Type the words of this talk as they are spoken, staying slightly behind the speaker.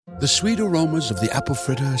The sweet aromas of the apple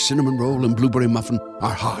fritter, cinnamon roll, and blueberry muffin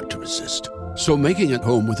are hard to resist. So making it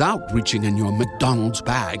home without reaching in your McDonald's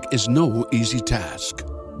bag is no easy task.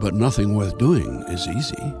 But nothing worth doing is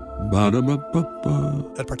easy.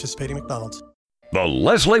 Ba-da-ba-ba-ba. At participating McDonald's. The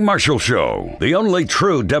Leslie Marshall Show, the only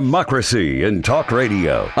true democracy in talk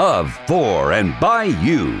radio, of, for, and by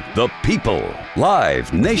you, the people.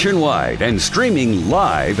 Live nationwide and streaming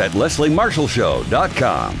live at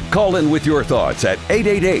lesliemarshallshow.com. Call in with your thoughts at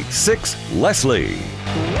 888-6-LESLIE.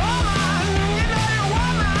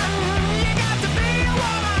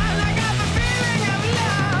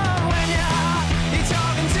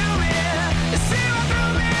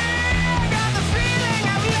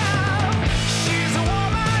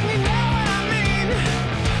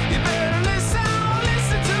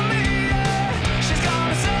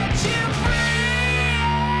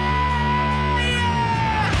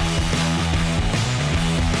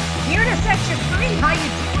 How you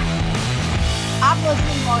doing? I'm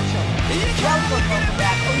Leslie Marshall. Welcome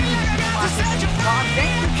back.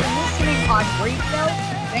 Thank you for listening on radio.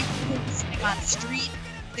 Thank you for listening on stream.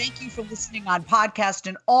 Thank you for listening on podcast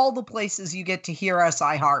and all the places you get to hear us: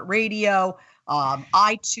 iHeartRadio,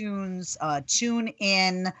 iTunes,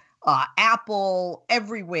 TuneIn, Apple,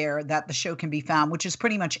 everywhere that the show can be found, which is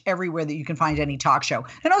pretty much everywhere that you can find any talk show.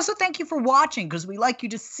 And also thank you for watching, because we like you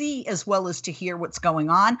to see as well as to hear what's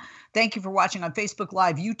going on. Thank you for watching on Facebook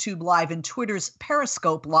Live, YouTube Live, and Twitter's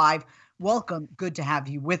Periscope Live. Welcome. Good to have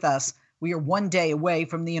you with us. We are one day away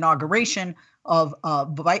from the inauguration of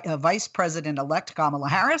Vice President-elect Kamala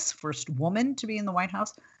Harris, first woman to be in the White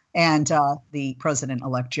House, and the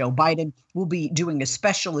President-elect Joe Biden. We'll be doing a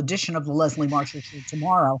special edition of the Leslie Marshall Show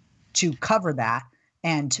tomorrow to cover that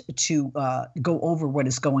and to go over what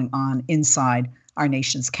is going on inside our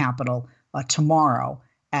nation's capital tomorrow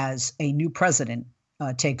as a new president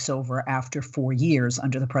takes over after 4 years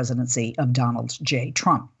under the presidency of Donald J.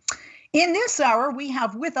 Trump. In this hour, we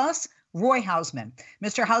have with us Roy Hausman.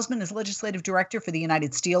 Mr. Hausman is legislative director for the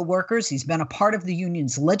United Steelworkers. He's been a part of the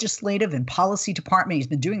union's legislative and policy department. He's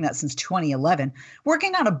been doing that since 2011,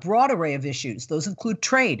 working on a broad array of issues. Those include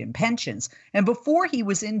trade and pensions. And before he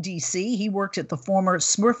was in D.C., he worked at the former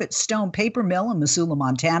Smurfit Stone paper mill in Missoula,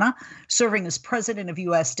 Montana, serving as president of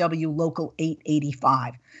USW Local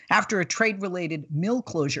 885. After a trade-related mill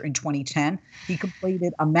closure in 2010, he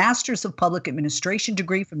completed a Master's of Public Administration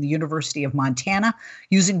degree from the University of Montana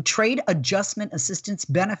using trade adjustment assistance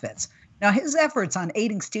benefits. Now, his efforts on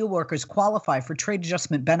aiding steelworkers qualify for trade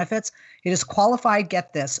adjustment benefits. It has qualified,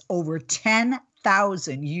 get this, over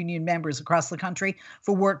 10,000 union members across the country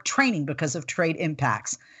for work training because of trade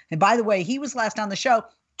impacts. And by the way, he was last on the show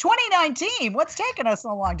 2019. What's taken us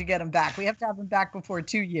so long to get him back? We have to have him back before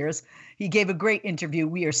 2 years. He gave a great interview.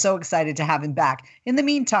 We are so excited to have him back. In the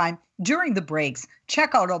meantime, during the breaks,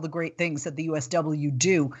 check out all the great things that the USW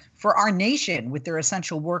do for our nation with their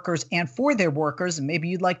essential workers and for their workers. And maybe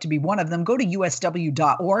you'd like to be one of them. Go to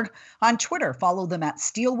usw.org. On Twitter, follow them at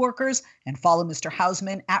Steelworkers and follow Mr.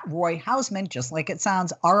 Hausman at Roy Hausman, just like it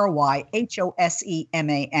sounds, ROYHOSEMAN.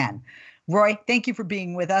 Roy, thank you for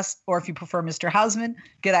being with us, or if you prefer Mr. Hausman,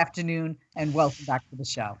 good afternoon and welcome back to the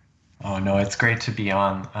show. Oh, no, it's great to be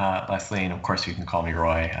on, Leslie, and of course you can call me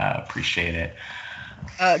Roy. Appreciate it.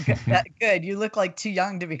 Good. You look like too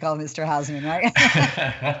young to be called Mr. Hausman, right?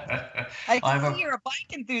 I can see you're a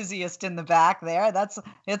bike enthusiast in the back there. That's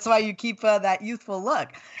why you keep that youthful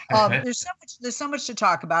look. There's so much to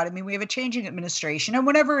talk about. I mean, we have a changing administration, and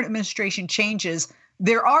whenever an administration changes,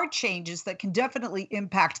 there are changes that can definitely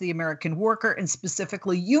impact the American worker, and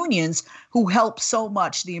specifically unions who help so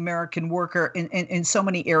much the American worker in so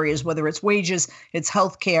many areas, whether it's wages, it's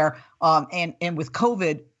healthcare, and with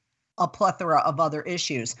COVID, a plethora of other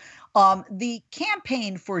issues. The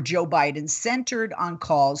campaign for Joe Biden centered on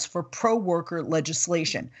calls for pro-worker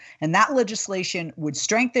legislation, and that legislation would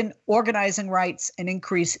strengthen organizing rights and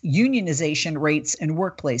increase unionization rates in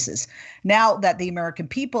workplaces. Now that the American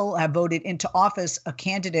people have voted into office a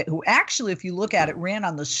candidate who actually, if you look at it, ran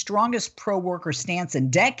on the strongest pro-worker stance in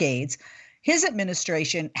decades, his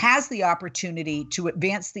administration has the opportunity to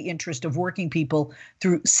advance the interest of working people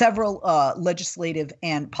through several legislative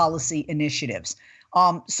and policy initiatives.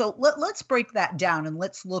 So let's break that down and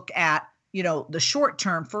let's look at, the short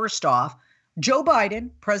term. First off, Joe Biden,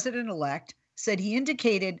 president-elect, said he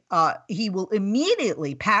indicated he will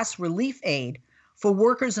immediately pass relief aid for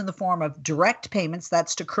workers in the form of direct payments.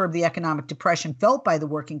 That's to curb the economic depression felt by the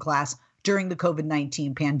working class during the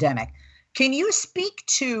COVID-19 pandemic. Can you speak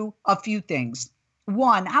to a few things?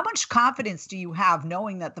 One, how much confidence do you have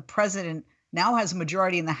knowing that the president now has a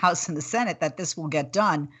majority in the House and the Senate that this will get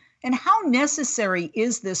done? And how necessary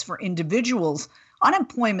is this for individuals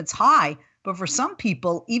unemployment's high, but for some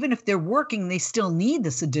people, even if they're working, they still need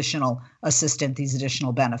this additional assistance, these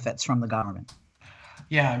additional benefits from the government.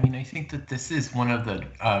 Yeah, I mean, I think that this is one of the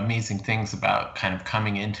amazing things about kind of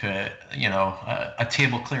coming into a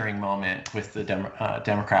table clearing moment with the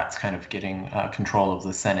Democrats kind of getting control of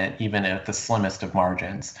the Senate, even at the slimmest of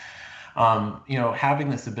margins. Having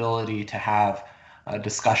this ability to have a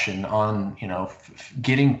discussion on,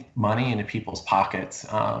 getting money into people's pockets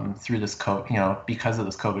through this because of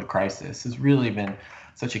this COVID crisis has really been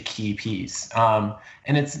such a key piece.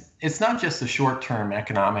 And it's not just the short-term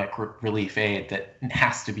economic relief aid that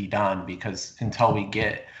has to be done, because until we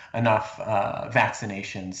get enough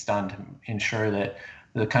vaccinations done to ensure that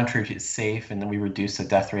the country is safe and then we reduce the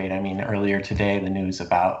death rate. I mean, earlier today, the news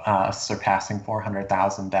about surpassing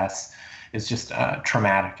 400,000 deaths is just a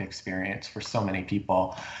traumatic experience for so many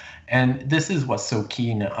people. And this is what's so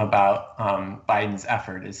keen about Biden's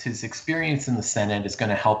effort, is his experience in the Senate is going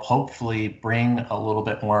to help hopefully bring a little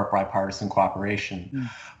bit more bipartisan cooperation.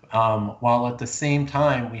 While at the same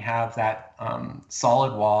time, we have that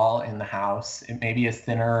solid wall in the House. It may be a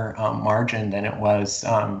thinner margin than it was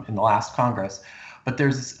in the last Congress, but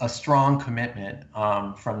there's a strong commitment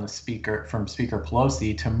from Speaker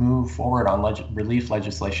Pelosi to move forward on relief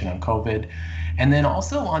legislation on COVID, and then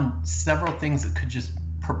also on several things that could just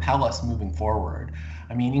propel us moving forward.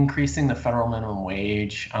 I mean, increasing the federal minimum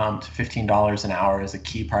wage to $15 an hour is a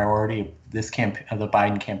key priority of the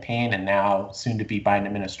Biden campaign, and now soon to be Biden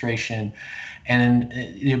administration. And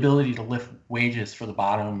the ability to lift wages for the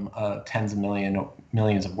bottom tens of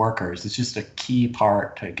millions of workers is just a key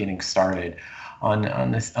part to getting started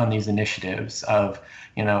on these initiatives of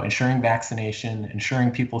ensuring vaccination,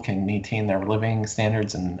 ensuring people can maintain their living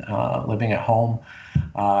standards and living at home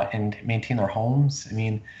and maintain their homes. I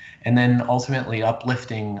mean, and then ultimately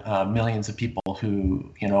uplifting millions of people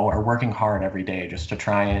who are working hard every day just to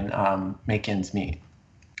try and make ends meet.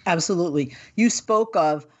 Absolutely. You spoke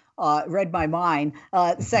of read my mind.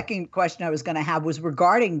 The second question I was going to have was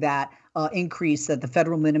regarding that increase, that the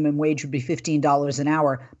federal minimum wage would be $15 an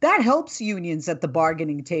hour. That helps unions at the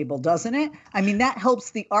bargaining table, doesn't it? I mean, that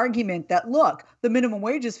helps the argument that, look, the minimum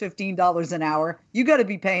wage is $15 an hour. You got to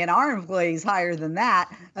be paying our employees higher than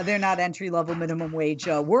that. They're not entry-level minimum wage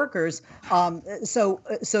workers. So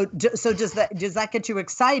does that get you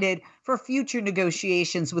excited for future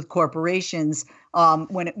negotiations with corporations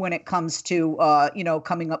when it comes to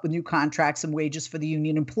coming up with new contracts and wages for the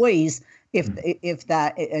union employees, if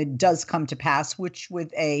that does come to pass, which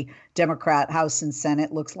with a Democrat House and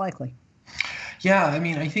Senate looks likely? Yeah, I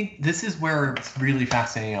mean, I think this is where it's really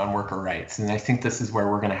fascinating on worker rights, and I think this is where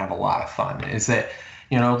we're going to have a lot of fun. Is that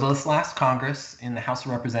this last Congress in the House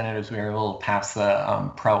of Representatives, we were able to pass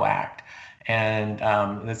the PRO Act. And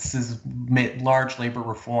this is large labor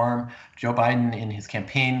reform. Joe Biden, in his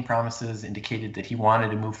campaign promises, indicated that he wanted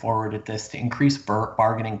to move forward with this to increase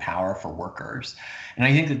bargaining power for workers. And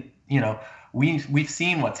I think that, we've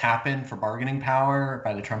seen what's happened for bargaining power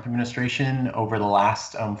by the Trump administration over the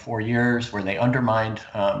last 4 years, where they undermined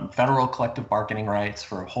federal collective bargaining rights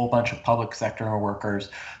for a whole bunch of public sector workers,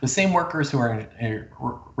 the same workers who are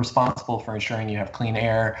responsible for ensuring you have clean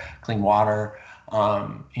air, clean water,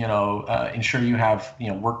 ensure you have,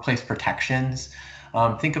 workplace protections.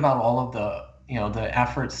 Think about all of the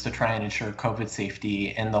efforts to try and ensure COVID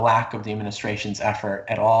safety, and the lack of the administration's effort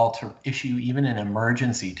at all to issue even an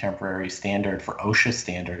emergency temporary standard for OSHA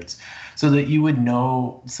standards, so that you would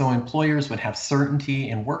know, so employers would have certainty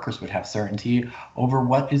and workers would have certainty over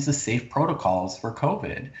what is the safe protocols for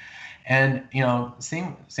COVID. And,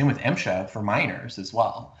 same with MSHA for minors as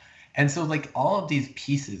well. And so, all of these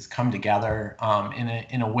pieces come together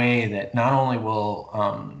in a way that not only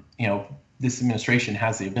will, this administration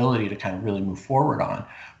has the ability to kind of really move forward on,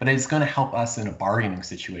 but it's going to help us in a bargaining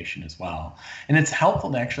situation as well. And it's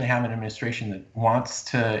helpful to actually have an administration that wants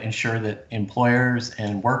to ensure that employers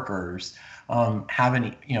and workers have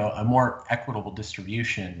a more equitable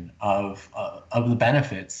distribution of the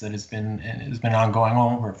benefits that has been ongoing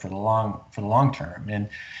over for the long term. And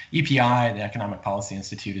EPI, the Economic Policy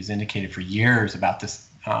Institute, has indicated for years about this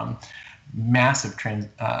massive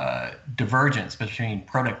divergence between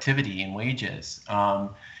productivity and wages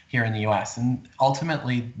here in the U.S. And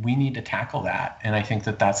ultimately, we need to tackle that. And I think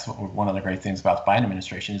that that's one of the great things about the Biden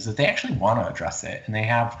administration, is that they actually want to address it,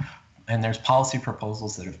 and there's policy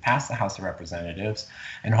proposals that have passed the House of Representatives,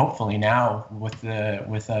 and hopefully now with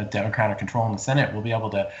a Democratic control in the Senate, we'll be able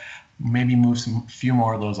to maybe move a few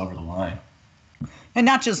more of those over the line. And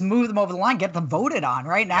not just move them over the line, get them voted on,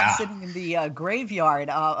 right? Not sitting in the graveyard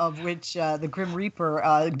of which the Grim Reaper,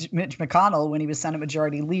 Mitch McConnell, when he was Senate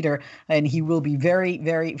Majority Leader, and he will be very,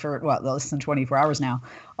 very, for less than 24 hours now,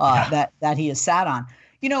 that he has sat on.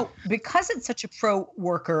 Because it's such a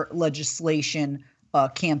pro-worker legislation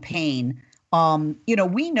campaign,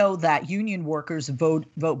 we know that union workers vote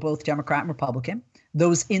both Democrat and Republican,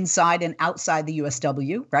 those inside and outside the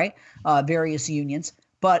USW, right? Various unions.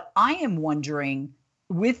 But I am wondering,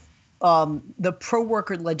 with the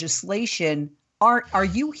pro-worker legislation, are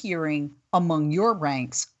you hearing among your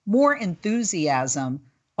ranks more enthusiasm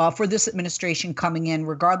for this administration coming in,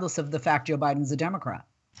 regardless of the fact Joe Biden's a Democrat?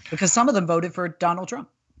 Because some of them voted for Donald Trump.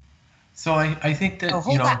 So I think that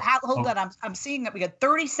hold that. I'm seeing that we got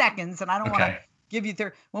 30 seconds, and I don't want to give you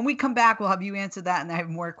 30. When we come back, we'll have you answer that, and I have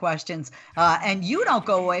more questions. And you don't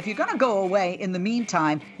go away. If you're going to go away in the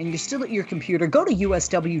meantime, and you're still at your computer, go to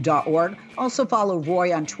usw.org. Also follow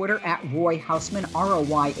Roy on Twitter at Roy Hausman,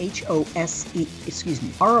 Roy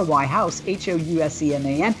House,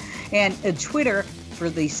 Houseman, and Twitter for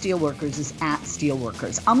the Steelworkers is at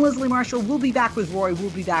Steelworkers. I'm Leslie Marshall. We'll be back with Roy. We'll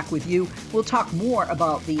be back with you. We'll talk more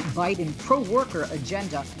about the Biden pro-worker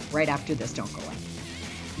agenda right after this. Don't go away.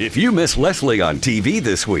 If you miss Leslie on TV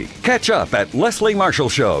this week, catch up at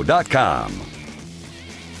lesliemarshallshow.com.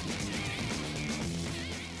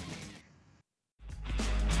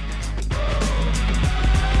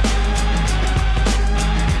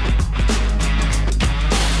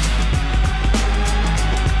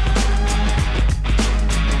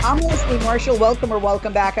 I'm Leslie Marshall.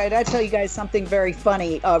 Welcome back. I'd tell you guys something very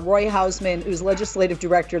funny. Roy Hausman, who's legislative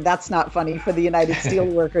director, that's not funny, for the United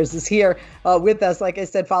Steelworkers, is here with us. Like I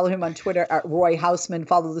said, follow him on Twitter at Roy Hausman.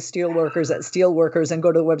 Follow the Steelworkers at Steelworkers, and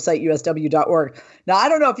go to the website usw.org. Now, I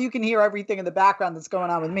don't know if you can hear everything in the background that's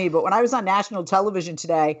going on with me, but when I was on national television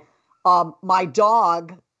today, my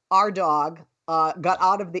dog, our dog, got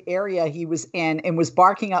out of the area he was in and was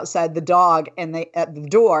barking outside the dog and at the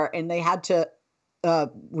door, and they had to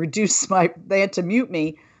they had to mute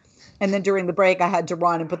me. And then during the break, I had to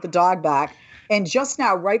run and put the dog back. And just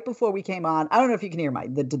now, right before we came on, I don't know if you can hear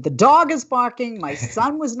the dog is barking. My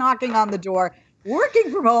son was knocking on the door,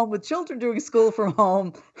 working from home with children doing school from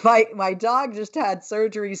home. My dog just had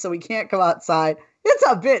surgery, so he can't go outside. It's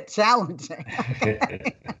a bit challenging.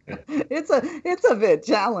 It's a bit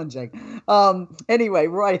challenging. Anyway,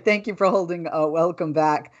 Roy, thank you for holding. Welcome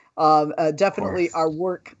back. Definitely our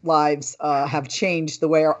work lives have changed the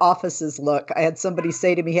way our offices look. I had somebody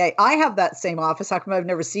say to me, hey, I have that same office. How come I've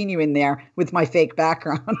never seen you in there with my fake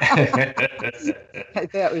background?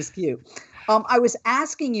 That was cute. I was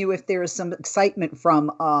asking you if there is some excitement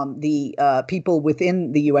from the people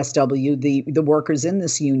within the USW, the workers in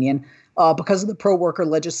this union, because of the pro-worker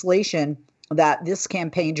legislation that this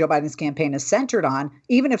campaign, Joe Biden's campaign, is centered on,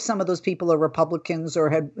 even if some of those people are Republicans or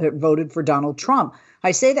had voted for Donald Trump.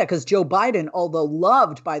 I say that because Joe Biden, although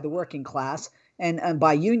loved by the working class and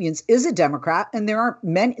by unions, is a Democrat, and there are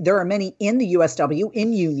many in the USW,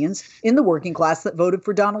 in unions, in the working class that voted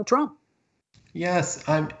for Donald Trump. Yes,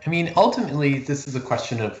 I mean, ultimately, this is a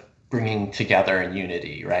question of bringing together and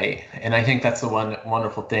unity, right? And I think that's the one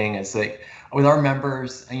wonderful thing is that with our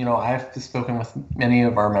members, I've spoken with many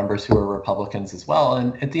of our members who are Republicans as well.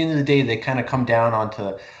 And at the end of the day, they kind of come down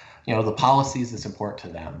onto, the policies that's important to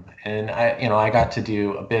them. And I got to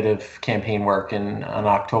do a bit of campaign work in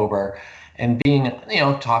October, and being,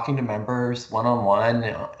 talking to members one-on-one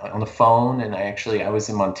on the phone. And I was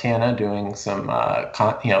in Montana doing some,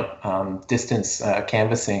 distance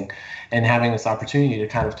canvassing, and having this opportunity to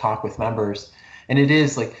kind of talk with members. And it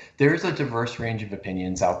is like there's a diverse range of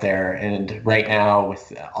opinions out there. And right now,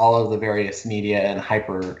 with all of the various media and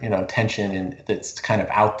hyper, tension and that's kind of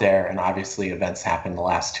out there, and obviously events happened the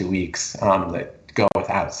last 2 weeks that go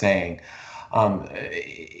without saying. Our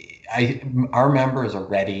members are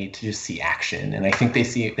ready to just see action, and I think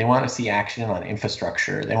they want to see action on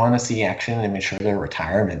infrastructure. They want to see action to make sure their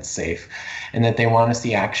retirement's safe, and that they want to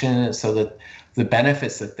see action so that the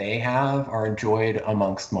benefits that they have are enjoyed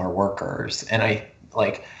amongst more workers. And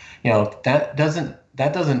that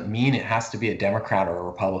doesn't mean it has to be a Democrat or a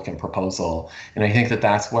Republican proposal. And I think that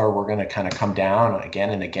that's where we're going to kind of come down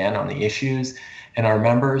again and again on the issues, and our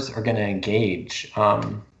members are going to engage,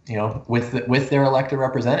 with their elected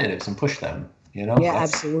representatives and push them. Yeah,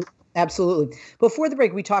 absolutely. Before the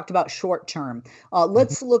break, we talked about short term.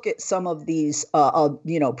 Let's look at some of these,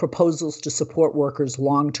 proposals to support workers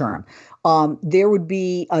long term. There would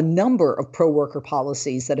be a number of pro-worker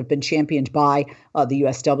policies that have been championed by the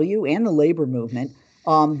USW and the labor movement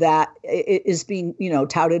that is being,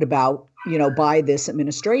 touted about by this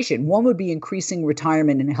administration. One would be increasing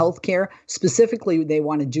retirement and healthcare. Specifically, they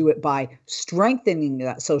want to do it by strengthening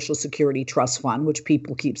that Social Security trust fund, which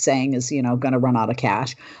people keep saying is, going to run out of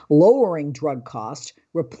cash, lowering drug costs,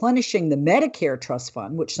 replenishing the Medicare trust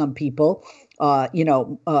fund, which some people,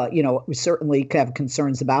 certainly have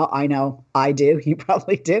concerns about. I know I do. You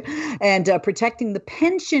probably do. And protecting the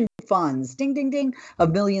pension funds, ding, ding, ding,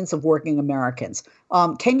 of millions of working Americans.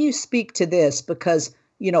 Can you speak to this? Because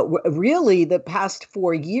really, the past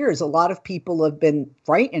 4 years, a lot of people have been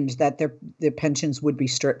frightened that their pensions would be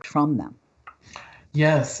stripped from them.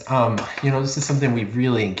 Yes. This is something we've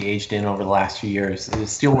really engaged in over the last few years. The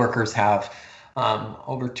steelworkers have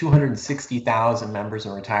over 260,000 members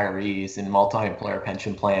and retirees in multi-employer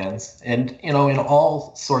pension plans. And, in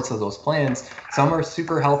all sorts of those plans, some are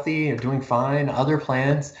super healthy and doing fine. Other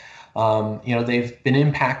plans, they've been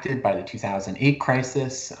impacted by the 2008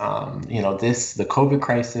 crisis, the COVID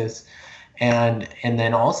crisis, and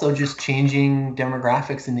then also just changing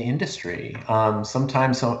demographics in the industry.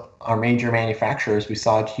 Sometimes our major manufacturers, we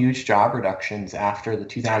saw huge job reductions after the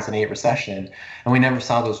 2008 recession, and we never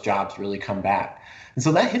saw those jobs really come back. And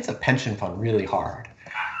so that hits a pension fund really hard.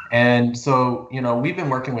 And so, we've been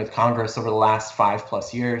working with Congress over the last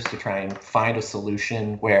 5+ years to try and find a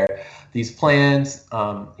solution where these plans,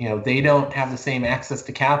 they don't have the same access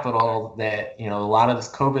to capital that, a lot of this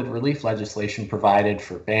COVID relief legislation provided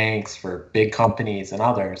for banks, for big companies and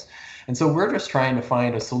others. And so we're just trying to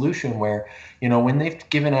find a solution where, when they've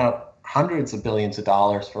given out hundreds of billions of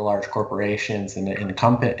dollars for large corporations and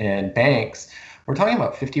banks, we're talking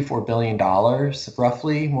about $54 billion,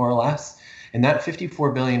 roughly, more or less. And that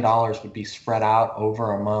 $54 billion would be spread out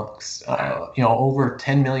over amongst, over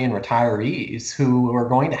 10 million retirees who are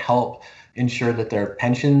going to help ensure that their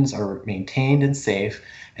pensions are maintained and safe,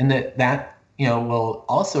 and that will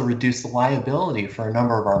also reduce the liability for a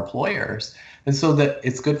number of our employers. And so that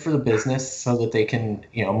it's good for the business so that they can,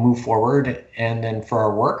 move forward. And then for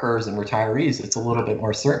our workers and retirees, it's a little bit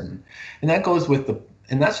more certain. And that goes with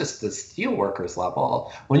and that's just the steel workers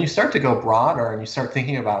level. When you start to go broader and you start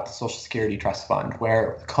thinking about the Social Security Trust Fund,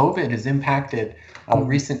 where COVID has impacted, a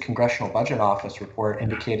recent Congressional Budget Office report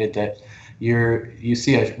indicated that you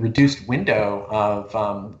see a reduced window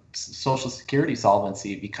of Social Security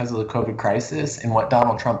solvency because of the COVID crisis and what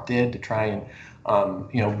Donald Trump did to try and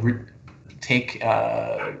take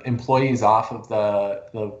employees off of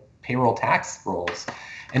the payroll tax rolls.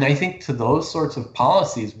 And I think to those sorts of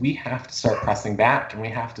policies, we have to start pressing back, and we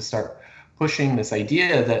have to start pushing this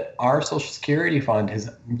idea that our Social Security fund has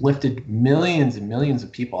lifted millions and millions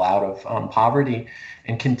of people out of poverty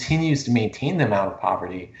and continues to maintain them out of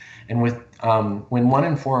poverty. And with when 1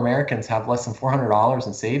 in 4 Americans have less than $400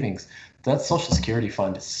 in savings, that Social Security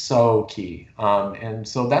fund is so key. And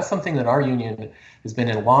so that's something that our union has been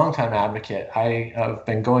a long-time advocate. I have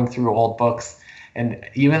been going through old books. And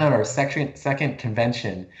even at our second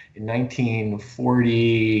convention in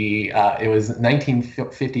 1940, it was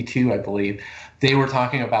 1952, I believe, they were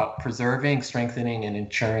talking about preserving, strengthening, and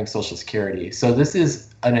ensuring Social Security. So this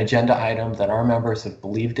is an agenda item that our members have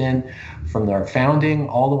believed in from their founding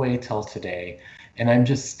all the way till today. And I'm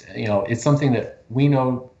just, it's something that we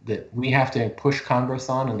know that we have to push Congress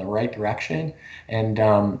on in the right direction. And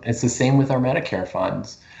it's the same with our Medicare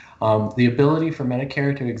funds. The ability for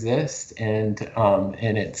Medicare to exist and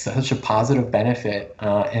it's such a positive benefit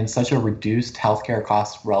and such a reduced healthcare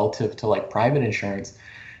cost relative to like private insurance.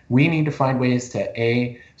 We need to find ways to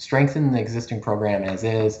A, strengthen the existing program as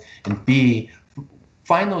is, and B,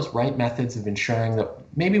 find those right methods of ensuring that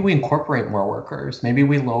maybe we incorporate more workers. Maybe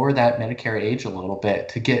we lower that Medicare age a little bit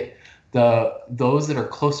to get those that are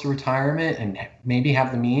close to retirement and maybe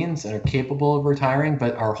have the means and are capable of retiring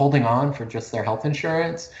but are holding on for just their health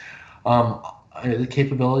insurance, the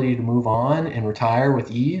capability to move on and retire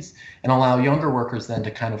with ease, and allow younger workers then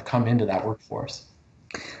to kind of come into that workforce.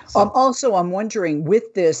 So. Also, I'm wondering,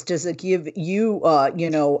 with this, does it give you,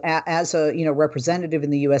 as a representative in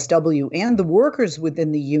the USW and the workers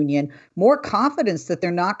within the union, more confidence that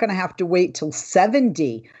they're not going to have to wait till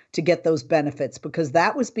 70 to get those benefits? Because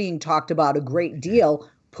that was being talked about a great deal,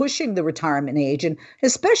 pushing the retirement age, and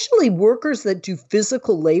especially workers that do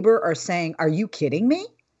physical labor are saying, "Are you kidding me?"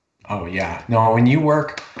 Oh yeah, no. When you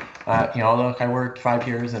work. Look, I worked 5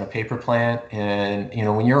 years in a paper plant, and,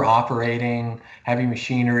 when you're operating heavy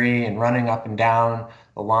machinery and running up and down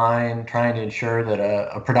the line, trying to ensure that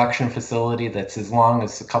a production facility that's as long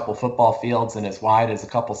as a couple football fields and as wide as a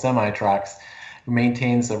couple semi-trucks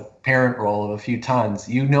maintains a parent roll of a few tons,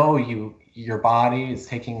 your body is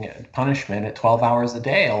taking punishment at 12 hours a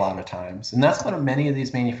day a lot of times. And that's what many of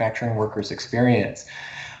these manufacturing workers experience.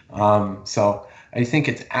 So I think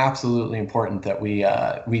it's absolutely important that we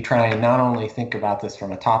try and not only think about this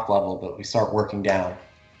from a top level, but we start working down.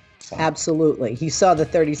 So. Absolutely. He saw the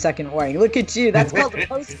 30-second warning. Look at you. That's called a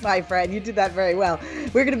post, my friend. You did that very well.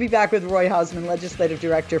 We're going to be back with Roy Hausman, Legislative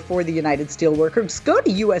Director for the United Steelworkers. Go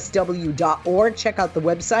to usw.org. Check out the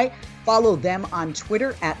website. Follow them on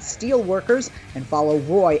Twitter at Steelworkers, and follow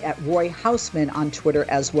Roy at Roy Hausman on Twitter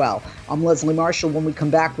as well. I'm Leslie Marshall. When we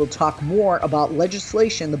come back, we'll talk more about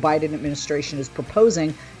legislation the Biden administration is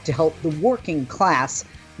proposing to help the working class,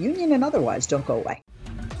 union and otherwise. Don't go away.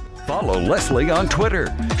 Follow Leslie on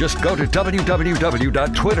Twitter. Just go to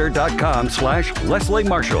www.twitter.com/Leslie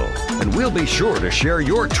Marshall, and we'll be sure to share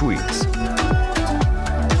your tweets.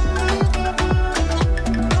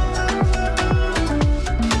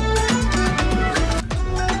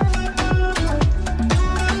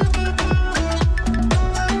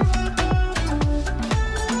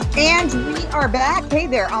 And we are back. Hey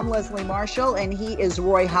there, I'm Leslie Marshall, and he is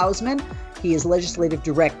Roy Hausman. He is Legislative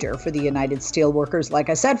Director for the United Steelworkers. Like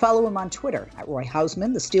I said, follow him on Twitter at Roy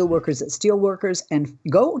Hausman, the Steelworkers at Steelworkers, and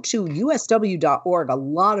go to usw.org. A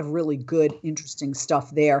lot of really good, interesting stuff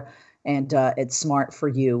there, and it's smart for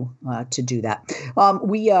you to do that.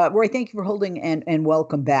 Roy, thank you for holding, and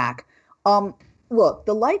welcome back. Look,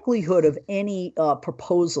 the likelihood of any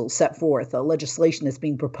proposal set forth, legislation that's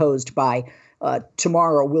being proposed by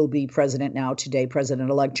tomorrow will be today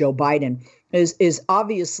President-elect Joe Biden, is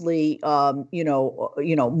obviously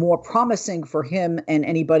more promising for him and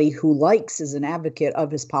anybody who is an advocate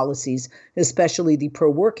of his policies, especially the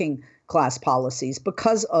pro-working class policies,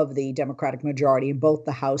 because of the Democratic majority in both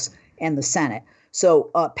the House and the Senate.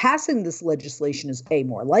 So passing this legislation is A,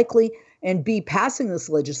 more likely, and B, passing this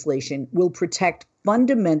legislation will protect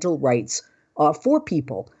fundamental rights for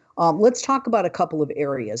people. Let's talk about a couple of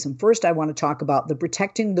areas. And first, I want to talk about the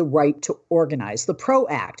protecting the right to organize, the PRO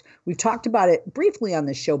Act. We've talked about it briefly on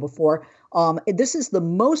this show before. This is the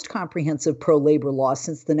most comprehensive pro-labor law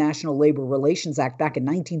since the National Labor Relations Act back in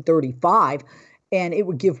 1935, and it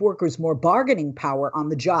would give workers more bargaining power on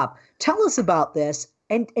the job. Tell us about this,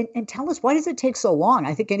 and tell us, why does it take so long?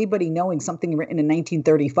 I think anybody knowing something written in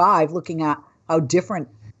 1935, looking at how different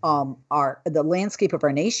the landscape of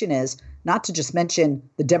our nation is, not to just mention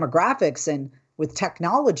the demographics and with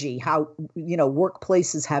technology, how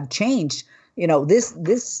workplaces have changed.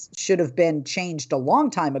 This should have been changed a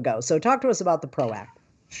long time ago. So talk to us about the PRO Act.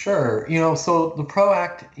 Sure. So the PRO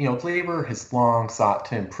Act, labor has long sought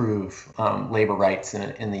to improve labor rights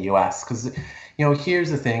in the U.S. because,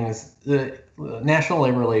 here's the thing: is the National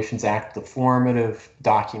Labor Relations Act, the formative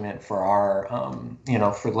document for our,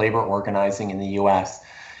 for labor organizing in the U.S.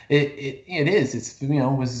 It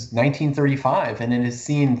was 1935, and it has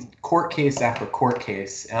seen court case after court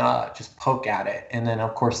case just poke at it. And then,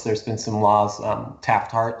 of course, there's been some laws,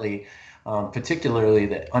 Taft-Hartley, particularly,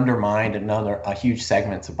 that undermined a huge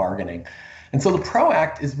segments of bargaining. And so the PRO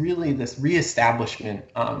Act is really this reestablishment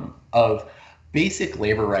of basic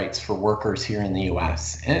labor rights for workers here in the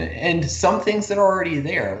U.S. And some things that are already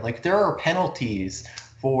there, like there are penalties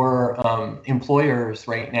for employers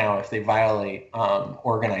right now if they violate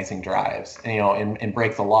organizing drives, and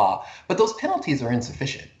break the law. But those penalties are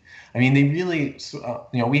insufficient. I mean, they really,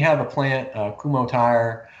 we have a plant, Kumho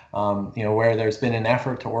Tire, where there's been an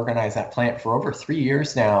effort to organize that plant for over 3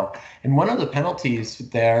 years now. And one of the penalties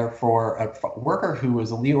there for a worker who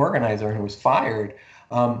was a lead organizer and who was fired,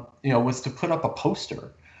 was to put up a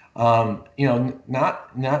poster. Not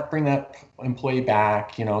bring that employee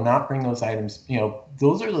back, not bring those items,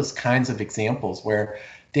 those are those kinds of examples where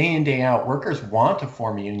day in, day out, workers want to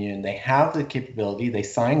form a union. They have the capability, they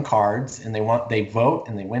sign cards, and they vote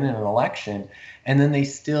and they win in an election. And then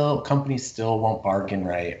companies still won't bargain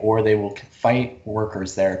right, or they will fight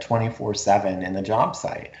workers there 24/7 in the job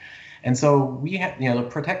site. And so we have, the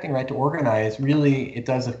protecting right to organize, really, it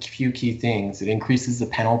does a few key things. It increases the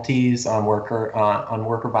penalties on worker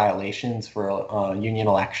violations for union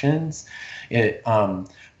elections. It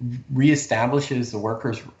reestablishes the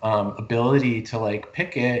workers' ability to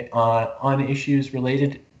picket on issues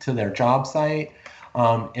related to their job site.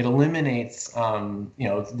 It eliminates,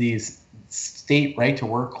 these state right to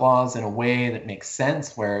work laws in a way that makes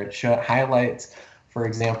sense, where it highlights, for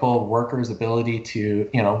example, workers' ability to,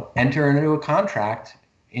 enter into a contract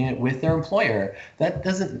with their employer. That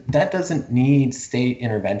doesn't need state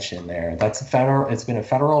intervention there. It's been a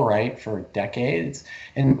federal right for decades,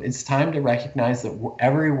 and it's time to recognize that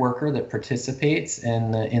every worker that participates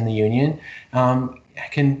in the union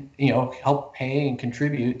can, help pay and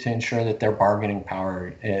contribute to ensure that their bargaining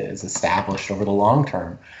power is established over the long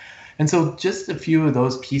term. And so just a few of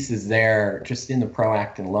those pieces there, just in the PRO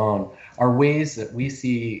Act alone, are ways that we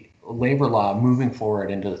see labor law moving forward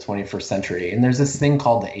into the 21st century. And there's this thing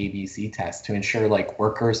called the ABC test to ensure like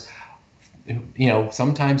workers,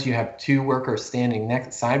 sometimes you have two workers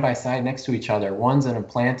standing side by side next to each other. One's an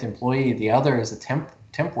plant employee, the other is a temp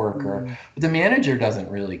worker, but the manager doesn't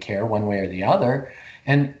really care one way or the other.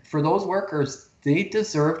 And for those workers, they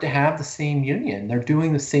deserve to have the same union. They're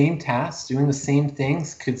doing the same tasks, doing the same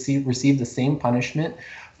things, receive the same punishment.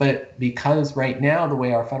 But because right now, the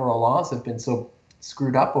way our federal laws have been so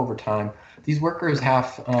screwed up over time, these workers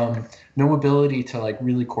have no ability to like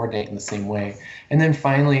really coordinate in the same way. And then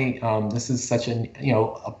finally, this is such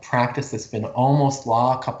a practice that's been almost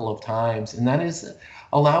law a couple of times, and that is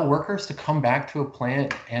allow workers to come back to a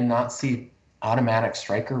plant and not see automatic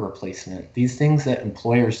striker replacement. These things that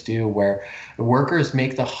employers do where the workers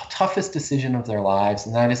make the toughest decision of their lives,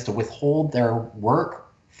 and that is to withhold their work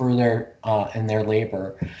for their and their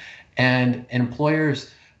labor. And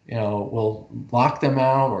employers will lock them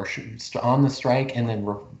out or on the strike and then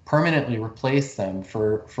permanently replace them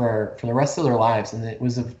for the rest of their lives. And it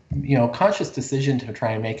was a conscious decision to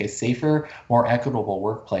try and make a safer, more equitable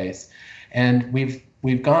workplace. And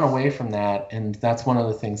we've gone away from that, and that's one of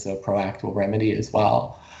the things that PRO Act will remedy as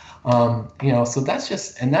well. So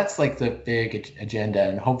that's like the big agenda,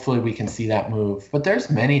 and hopefully we can see that move. But there's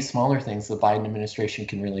many smaller things the Biden administration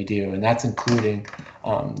can really do, and that's including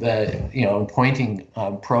appointing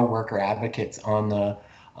pro-worker advocates on the.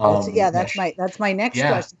 That's my next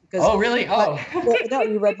question. Because, really? Oh, no,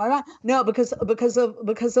 you read my mind. No, because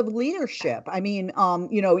of leadership. I mean,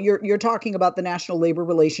 you're talking about the National Labor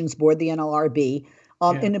Relations Board, the NLRB,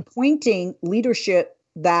 in appointing leadership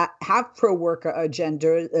that have pro-worker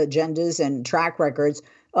agendas and track records,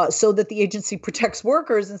 so that the agency protects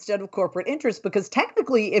workers instead of corporate interests. Because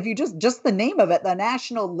technically, if you just the name of it, the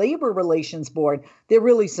National Labor Relations Board, they're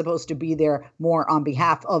really supposed to be there more on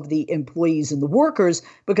behalf of the employees and the workers,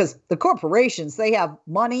 because the corporations, they have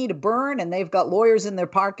money to burn and they've got lawyers in their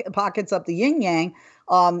pockets up the yin yang.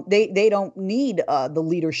 They don't need the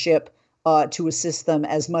leadership to assist them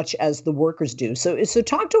as much as the workers do. So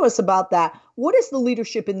talk to us about that. What does the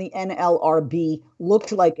leadership in the NLRB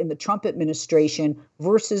look like in the Trump administration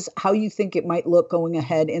versus how you think it might look going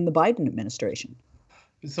ahead in the Biden administration?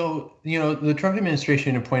 So, the Trump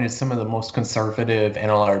administration appointed some of the most conservative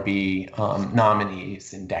NLRB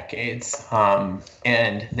nominees in decades,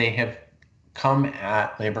 and they have come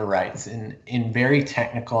at labor rights in very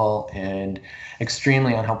technical and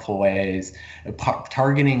extremely unhelpful ways,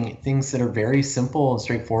 targeting things that are very simple and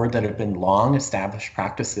straightforward that have been long established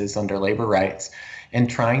practices under labor rights and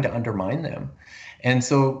trying to undermine them. And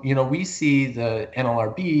so, we see the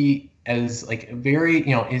NLRB as like a very,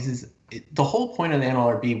 the whole point of the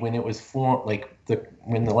NLRB when it was formed,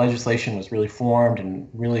 when the legislation was really formed, and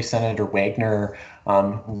really Senator Wagner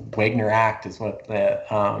Act is what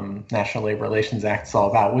the National Labor Relations Act is all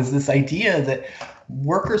about, was this idea that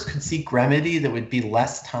workers could seek remedy that would be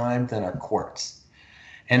less time than our courts.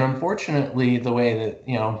 And unfortunately, the way that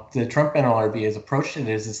the Trump NLRB has approached it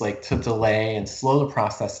is like to delay and slow the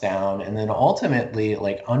process down, and then ultimately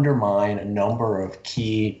like undermine a number of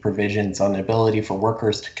key provisions on the ability for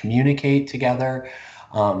workers to communicate together,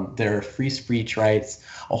 their free speech rights,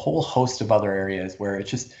 a whole host of other areas where it's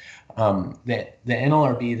just that the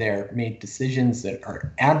NLRB there made decisions that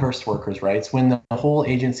are adverse to workers' rights when the whole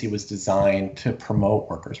agency was designed to promote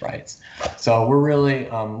workers' rights. So we're really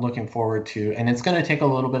looking forward to, and it's going to take a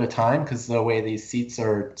little bit of time because the way these seats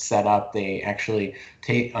are set up, they actually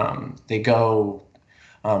take,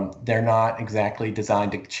 they're not exactly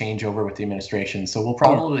designed to change over with the administration. So we'll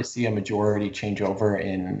probably see a majority change over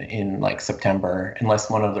in like September, unless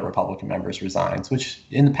one of the Republican members resigns, which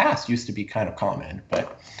in the past used to be kind of common,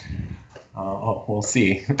 but we'll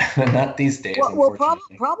see. Not these days. Well,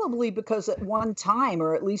 probably because at one time,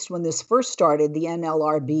 or at least when this first started, the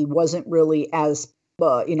NLRB wasn't really as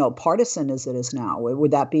partisan as it is now.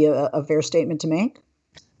 Would that be a fair statement to make?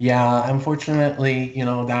 Yeah, unfortunately,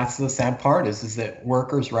 that's the sad part is that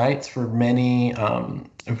workers' rights for many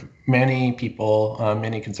people,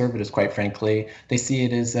 many conservatives, quite frankly, they see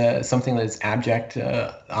it as something that's abject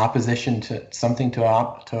opposition to something to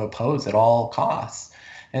oppose at all costs.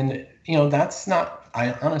 And, that's not,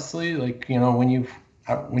 I honestly, when you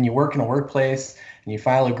work in a workplace and you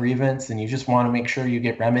file a grievance and you just want to make sure you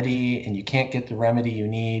get remedy and you can't get the remedy you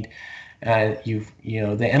need, the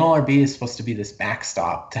NLRB is supposed to be this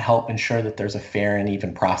backstop to help ensure that there's a fair and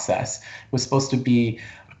even process. It was supposed to be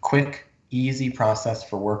a quick easy process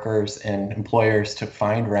for workers and employers to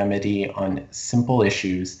find remedy on simple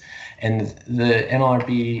issues. And the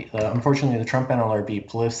NLRB, unfortunately, the Trump NLRB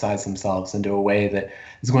politicized themselves into a way that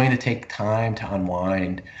is going to take time to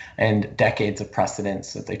unwind and decades of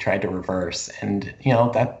precedents that they tried to reverse. And,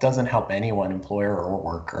 that doesn't help anyone, employer or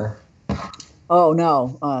worker. Oh,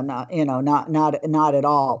 no, not at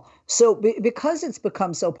all. So because it's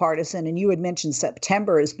become so partisan, and you had mentioned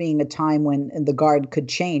September as being a time when the guard could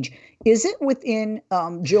change, is it within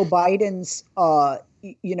Joe Biden's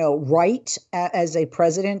right as a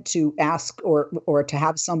president to ask or to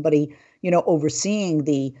have somebody overseeing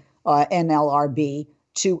the NLRB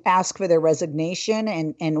to ask for their resignation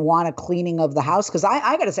and want a cleaning of the house? Because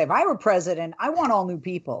I got to say, if I were president, I want all new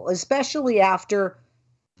people, especially after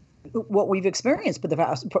what we've experienced for the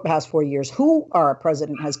past 4 years, who our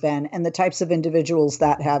president has been, and the types of individuals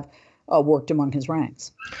that have worked among his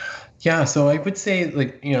ranks. Yeah, so I would say,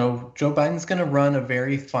 Joe Biden's going to run a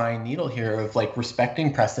very fine needle here of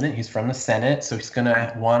respecting precedent. He's from the Senate, so he's going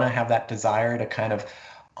to want to have that desire to kind of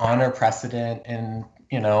honor precedent and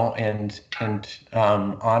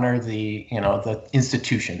honor the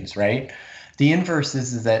institutions, right? The inverse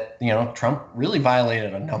is that, Trump really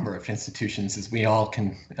violated a number of institutions, as we all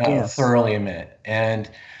can thoroughly admit. And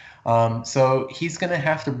so he's going to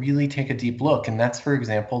have to really take a deep look. And that's, for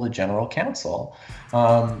example, the general counsel.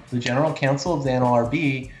 The general counsel of the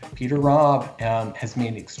NLRB, Peter Robb, has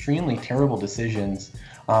made extremely terrible decisions.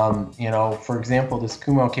 For example, this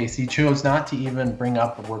Cuomo case, he chose not to even bring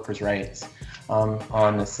up the workers' rights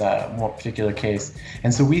on this particular case.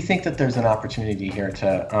 And so we think that there's an opportunity here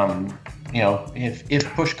to,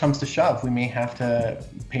 if push comes to shove, we may have to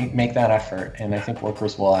make that effort. And I think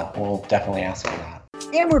workers will definitely ask for that.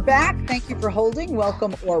 And we're back. Thank you for holding.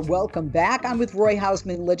 Welcome back. I'm with Roy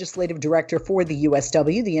Hausman, Legislative Director for the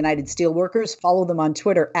USW, the United Steelworkers. Follow them on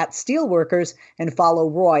Twitter @Steelworkers and follow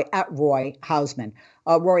Roy @Roy Hausman.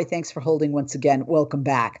 Roy, thanks for holding once again. Welcome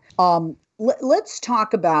back. Let's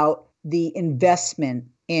talk about the investment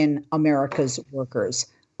in America's workers.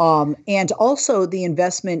 And also the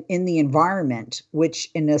investment in the environment, which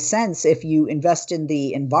in a sense, if you invest in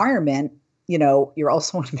the environment, you're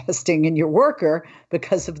also investing in your worker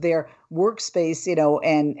because of their workspace,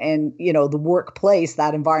 and the workplace,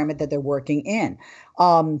 that environment that they're working in.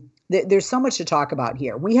 There's so much to talk about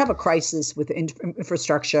here. We have a crisis with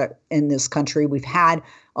infrastructure in this country. We've had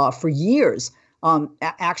for years,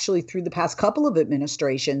 actually through the past couple of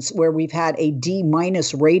administrations, where we've had a D-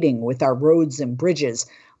 rating with our roads and bridges.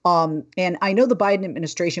 And I know the Biden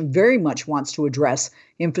administration very much wants to address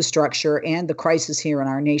infrastructure and the crisis here in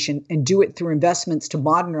our nation and do it through investments to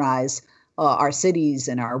modernize our cities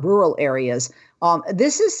and our rural areas.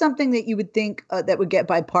 This is something that you would think that would get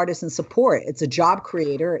bipartisan support. It's a job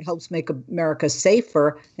creator. It helps make America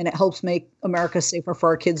safer, and it helps make America safer for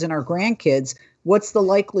our kids and our grandkids. What's the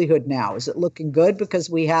likelihood now? Is it looking good because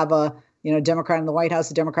we have a Democrat in the White House,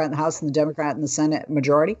 a Democrat in the House, and the Democrat in the Senate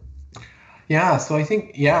majority? Yeah, so I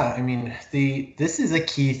think, this is a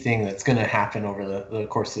key thing that's going to happen over the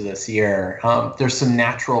course of this year. There's some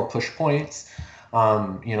natural push points.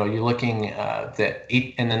 You're looking and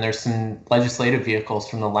then there's some legislative vehicles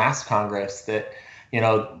from the last Congress that,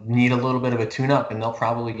 need a little bit of a tune-up, and they'll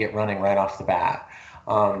probably get running right off the bat.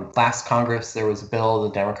 Last Congress, there was a bill the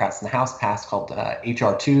Democrats in the House passed called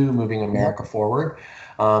H.R. 2, Moving America Forward.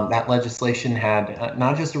 That legislation had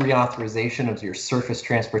not just a reauthorization of your surface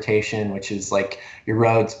transportation, which is like your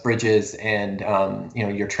roads, bridges, and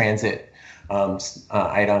your transit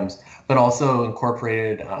items, but also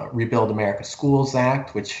incorporated Rebuild America Schools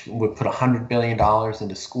Act, which would put $100 billion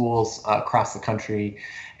into schools across the country,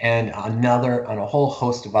 and a whole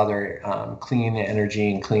host of other clean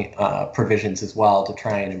energy and clean provisions as well to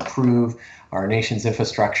try and improve our nation's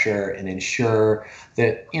infrastructure and ensure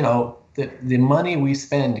that that the money we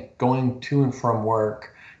spend going to and from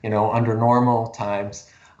work, under normal times,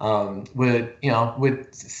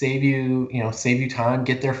 would save you time,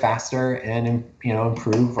 get there faster, and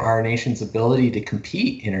improve our nation's ability to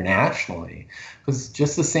compete internationally. Because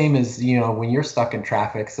just the same as when you're stuck in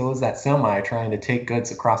traffic, so is that semi trying to take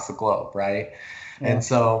goods across the globe, right? Yeah. And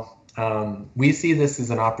so we see this as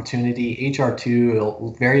an opportunity. H.R. 2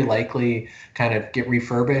 will very likely kind of get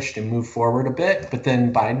refurbished and move forward a bit, but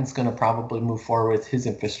then Biden's going to probably move forward with his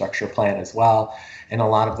infrastructure plan as well. And a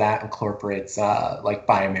lot of that incorporates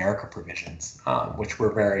Buy America provisions, which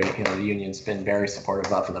we're the union's been very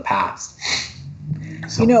supportive of in the past.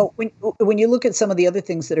 So, when you look at some of the other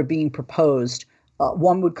things that are being proposed,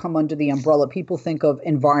 one would come under the umbrella. People think of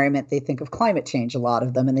environment, they think of climate change, a lot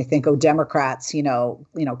of them, and they think, oh, Democrats,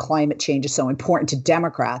 climate change is so important to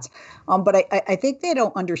Democrats. But I think they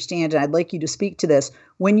don't understand, and I'd like you to speak to this.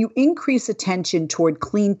 When you increase attention toward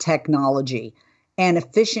clean technology and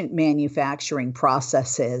efficient manufacturing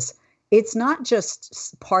processes, it's not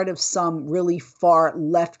just part of some really far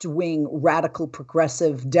left-wing, radical,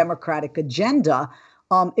 progressive Democratic agenda.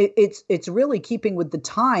 It's really keeping with the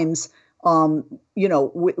times,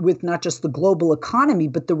 with not just the global economy,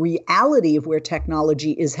 but the reality of where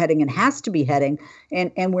technology is heading and has to be heading,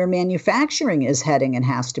 and where manufacturing is heading and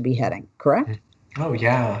has to be heading. Correct? Oh,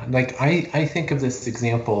 yeah. Like I think of this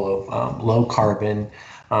example of low carbon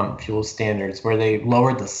fuel standards where they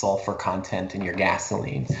lowered the sulfur content in your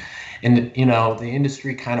gasoline. And, the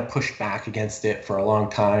industry kind of pushed back against it for a long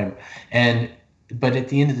time. But at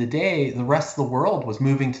the end of the day, the rest of the world was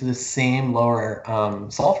moving to the same lower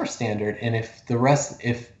sulfur standard. And if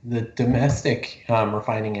the domestic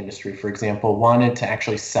refining industry, for example, wanted to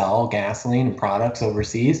actually sell gasoline and products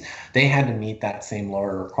overseas, they had to meet that same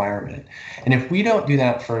lower requirement. And if we don't do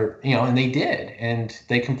that and they did, and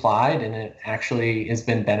they complied, and it actually has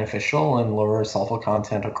been beneficial and lower sulfur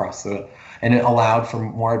content and it allowed for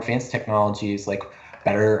more advanced technologies like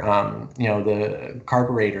better, the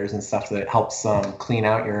carburetors and stuff that helps clean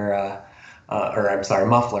out your,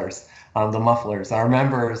 mufflers. The mufflers. Our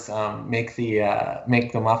members make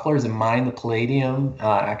the mufflers and mine the palladium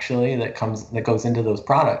that goes into those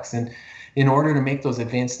products. And in order to make those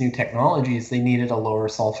advanced new technologies, they needed a lower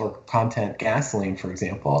sulfur content gasoline, for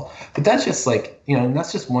example. But that's just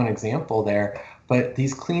that's just one example there. But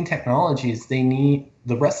these clean technologies,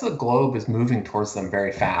 the rest of the globe is moving towards them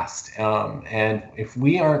very fast. And if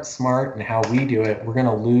we aren't smart in how we do it, we're going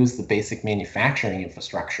to lose the basic manufacturing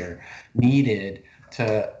infrastructure needed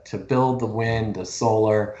to build the wind, the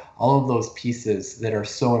solar, all of those pieces that are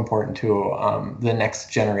so important to the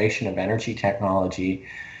next generation of energy technology.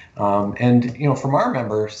 From our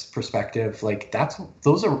members' perspective, that's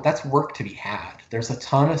work to be had. There's a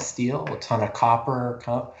ton of steel, a ton of copper,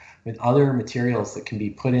 with other materials that can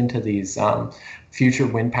be put into these future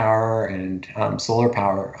wind power and solar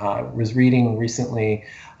power. I was reading recently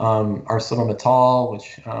ArcelorMittal,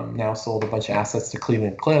 which now sold a bunch of assets to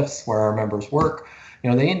Cleveland Cliffs, where our members work.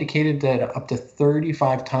 They indicated that up to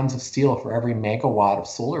 35 tons of steel for every megawatt of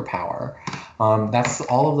solar power. That's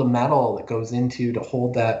all of the metal that goes into to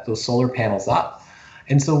hold those solar panels up.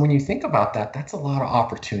 And so when you think about that, that's a lot of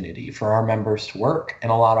opportunity for our members to work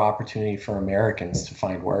and a lot of opportunity for Americans to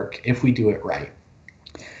find work if we do it right.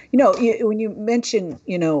 When you mention,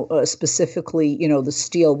 specifically, the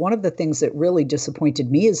steel, one of the things that really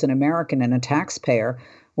disappointed me as an American and a taxpayer,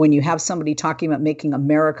 when you have somebody talking about making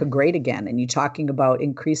America great again and you're talking about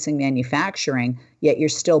increasing manufacturing, yet you're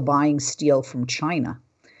still buying steel from China.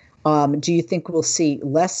 Do you think we'll see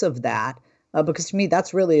less of that? Because to me,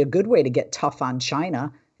 that's really a good way to get tough on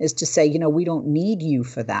China, is to say, we don't need you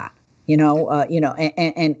for that.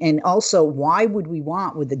 And also, why would we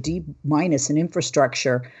want, with a D- in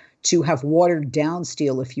infrastructure, to have watered down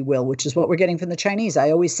steel, if you will, which is what we're getting from the Chinese?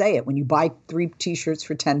 I always say it. When you buy 3 T-shirts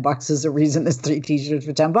for $10, there's a reason there's 3 T-shirts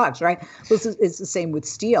for $10, right? So it's the same with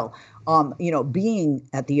steel. Being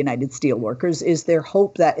at the United Steelworkers, is there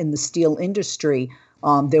hope that in the steel industry,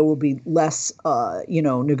 there will be less,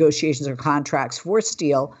 negotiations or contracts for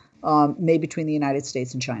steel, maybe between the United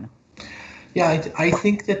States and China? Yeah, I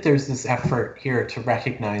think that there's this effort here to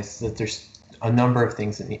recognize that there's a number of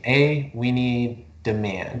things. We need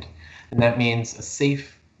demand, and that means a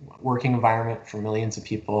safe working environment for millions of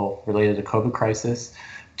people related to the COVID crisis.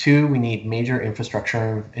 2, we need major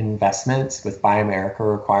infrastructure investments with Buy America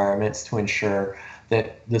requirements to ensure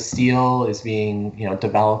that the steel is being,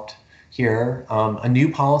 developed here. A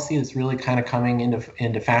new policy that's really kind of coming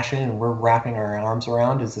into fashion, and we're wrapping our arms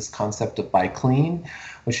around, is this concept of Buy Clean,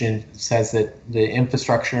 which says that the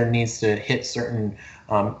infrastructure needs to hit certain,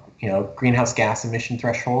 greenhouse gas emission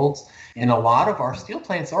thresholds. And a lot of our steel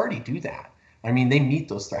plants already do that. I mean, they meet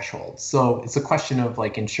those thresholds. So it's a question of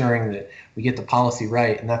ensuring that we get the policy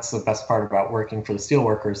right. And that's the best part about working for the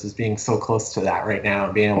steelworkers, is being so close to that right now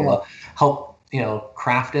and being able to help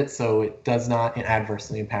craft it so it does not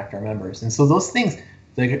adversely impact our members. And so those things,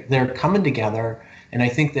 they're coming together. And I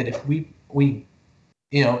think that if we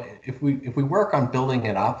work on building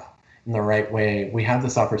it up in the right way, we have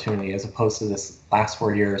this opportunity, as opposed to this last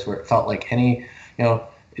 4 years where it felt like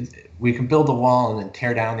we can build a wall and then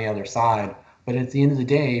tear down the other side. But at the end of the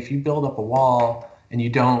day, if you build up a wall and you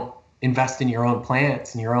don't invest in your own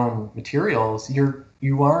plants and your own materials, you're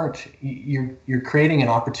you're creating an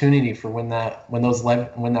opportunity for when that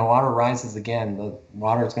water rises again, the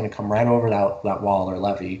water is going to come right over that wall or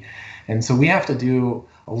levee. And so we have to do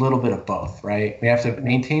a little bit of both, right? We have to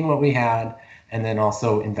maintain what we had, and then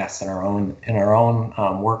also invest in our own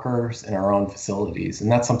workers, in our own facilities. And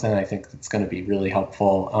that's something I think that's going to be really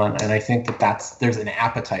helpful. And I think there's an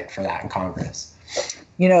appetite for that in Congress.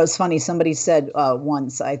 You know, it's funny. Somebody said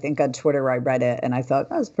once, I think on Twitter, I read it, and I thought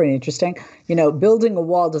that was pretty interesting. You know, building a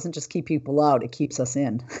wall doesn't just keep people out; it keeps us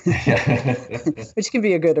in, which can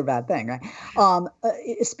be a good or bad thing, right?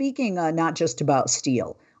 Speaking not just about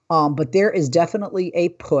steel, but there is definitely a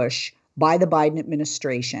push by the Biden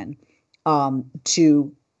administration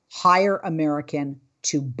to hire American,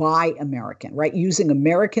 to buy American, right? Using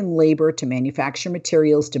American labor to manufacture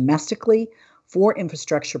materials domestically for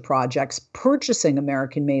infrastructure projects, purchasing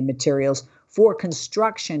American-made materials for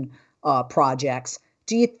construction projects.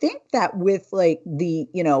 Do you think that with like the,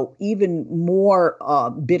 even more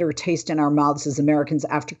bitter taste in our mouths as Americans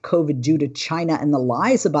after COVID due to China and the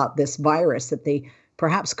lies about this virus that they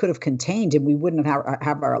perhaps could have contained, and we wouldn't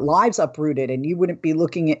have our lives uprooted, and you wouldn't be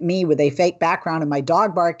looking at me with a fake background and my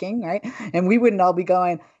dog barking, right? And we wouldn't all be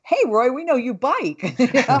going, "Hey, Roy, we know you bike."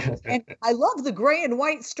 And I love the gray and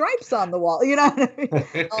white stripes on the wall. You know what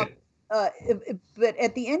I mean? But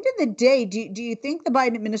at the end of the day, do you think the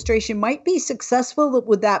Biden administration might be successful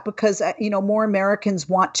with that because, more Americans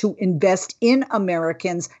want to invest in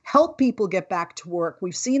Americans, help people get back to work?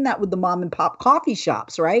 We've seen that with the mom and pop coffee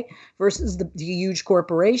shops, right? Versus the huge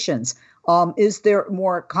corporations. Is there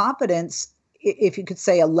more confidence, if you could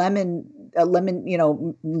say a lemon,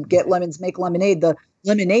 get lemons, make lemonade, the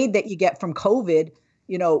lemonade that you get from COVID,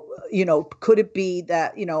 could it be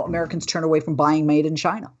that, Americans turn away from buying made in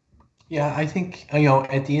China? Yeah, I think,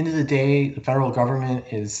 at the end of the day, the federal government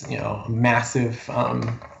is, a massive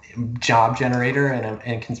job generator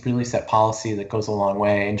and can really set policy that goes a long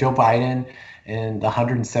way. And Joe Biden and the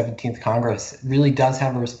 117th Congress really does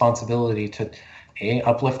have a responsibility to, A,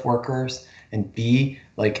 uplift workers, and B,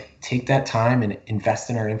 take that time and invest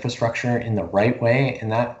in our infrastructure in the right way,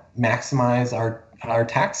 and that maximize our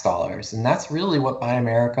tax dollars. And that's really what Buy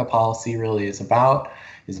America policy really is about,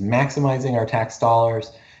 is maximizing our tax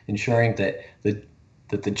dollars, ensuring that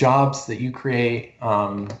the jobs that you create,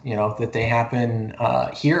 that they happen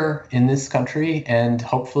here in this country, and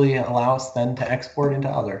hopefully allow us then to export into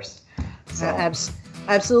others. So.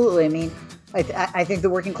 Absolutely. I mean, I think the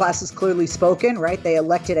working class has clearly spoken, right? They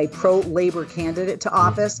elected a pro-labor candidate to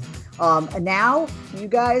office. And now, you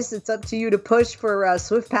guys, it's up to you to push for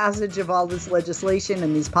swift passage of all this legislation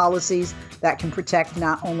and these policies that can protect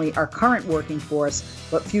not only our current working force,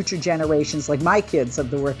 but future generations like my kids of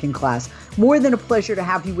the working class. More than a pleasure to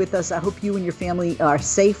have you with us. I hope you and your family are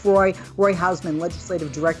safe, Roy. Roy Hausman,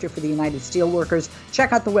 Legislative Director for the United Steelworkers.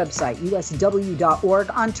 Check out the website, usw.org.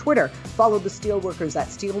 On Twitter, follow the Steelworkers at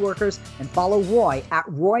Steelworkers, and follow Roy at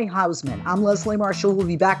Roy Hausman. I'm Leslie Marshall. We'll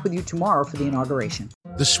be back with you tomorrow for the inauguration.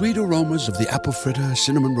 The sweet aromas of the apple fritter,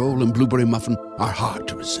 cinnamon roll, and blueberry muffin are hard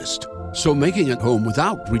to resist. So making it home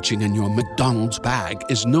without reaching in your McDonald's bag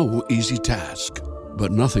is no easy task.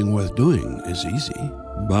 But nothing worth doing is easy.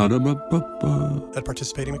 Ba-da-ba-ba-ba. At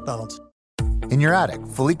participating McDonald's. In your attic,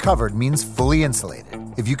 fully covered means fully insulated.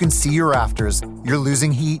 If you can see your rafters, you're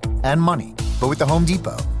losing heat and money. But with the Home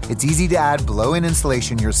Depot, it's easy to add blow-in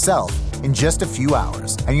insulation yourself in just a few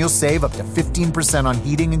hours, and you'll save up to 15% on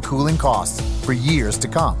heating and cooling costs for years to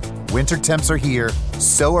come. Winter temps are here,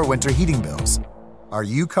 so are winter heating bills. Are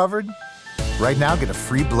you covered? Right now, get a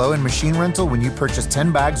free blow-in machine rental when you purchase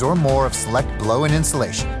 10 bags or more of select blow-in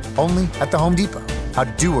insulation. Only at the Home Depot. How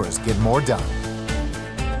doers get more done.